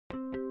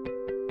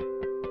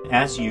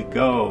as you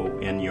go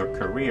in your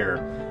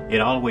career, it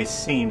always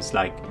seems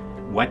like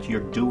what you're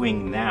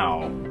doing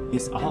now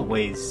is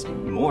always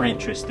more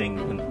interesting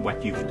than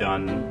what you've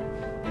done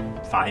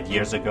 5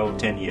 years ago,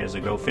 10 years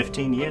ago,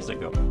 15 years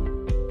ago.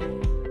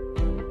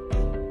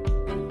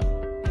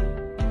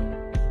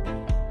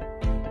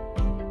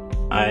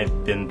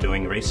 I've been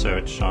doing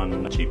research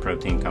on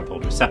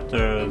Gproteincoupled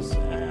receptors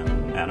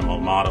and animal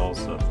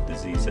models of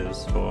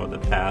diseases for the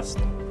past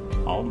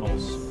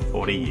almost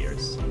 40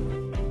 years.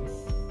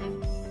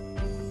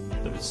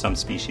 Some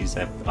species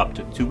have up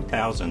to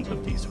 2,000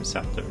 of these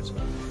receptors.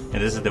 And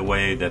this is the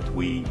way that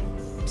we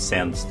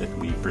sense, that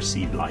we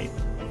perceive light.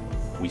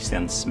 We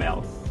sense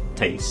smell,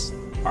 taste,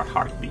 our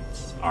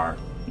heartbeats, our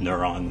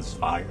neurons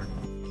fire.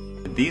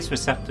 These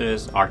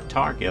receptors are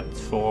target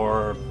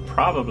for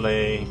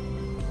probably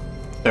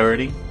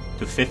 30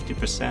 to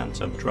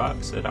 50% of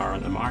drugs that are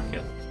on the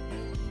market.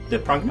 The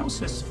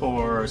prognosis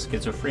for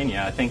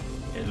schizophrenia, I think,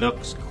 it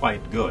looks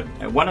quite good.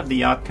 One of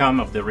the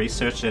outcomes of the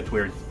research that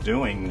we're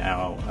doing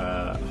now,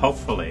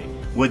 hopefully,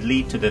 would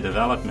lead to the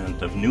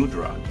development of new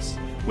drugs,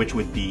 which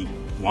would be,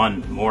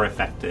 one, more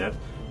effective,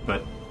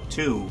 but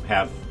two,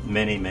 have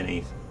many,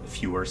 many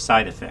fewer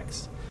side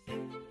effects.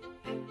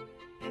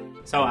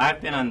 So I've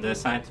been on the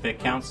Scientific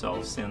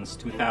Council since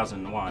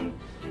 2001,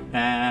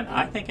 and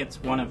I think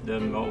it's one of the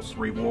most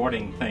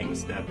rewarding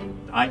things that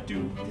I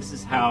do. This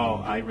is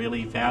how I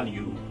really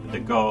value the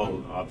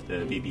goal of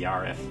the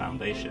BBRF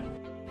Foundation.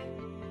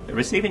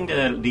 Receiving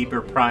the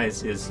Lieber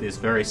Prize is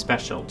very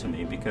special to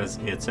me because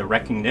it's a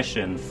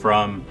recognition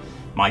from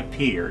my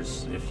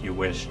peers, if you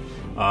wish,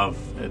 of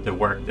the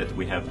work that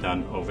we have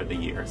done over the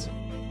years.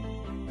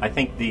 I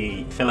think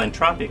the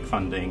philanthropic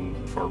funding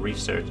for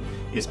research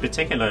is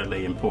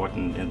particularly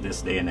important in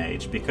this day and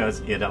age because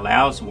it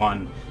allows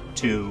one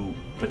to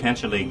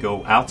potentially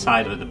go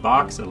outside of the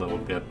box a little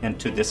bit and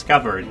to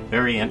discover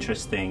very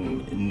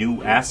interesting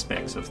new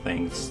aspects of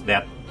things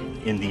that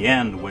in the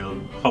end will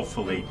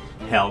hopefully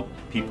help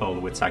people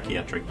with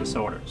psychiatric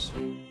disorders.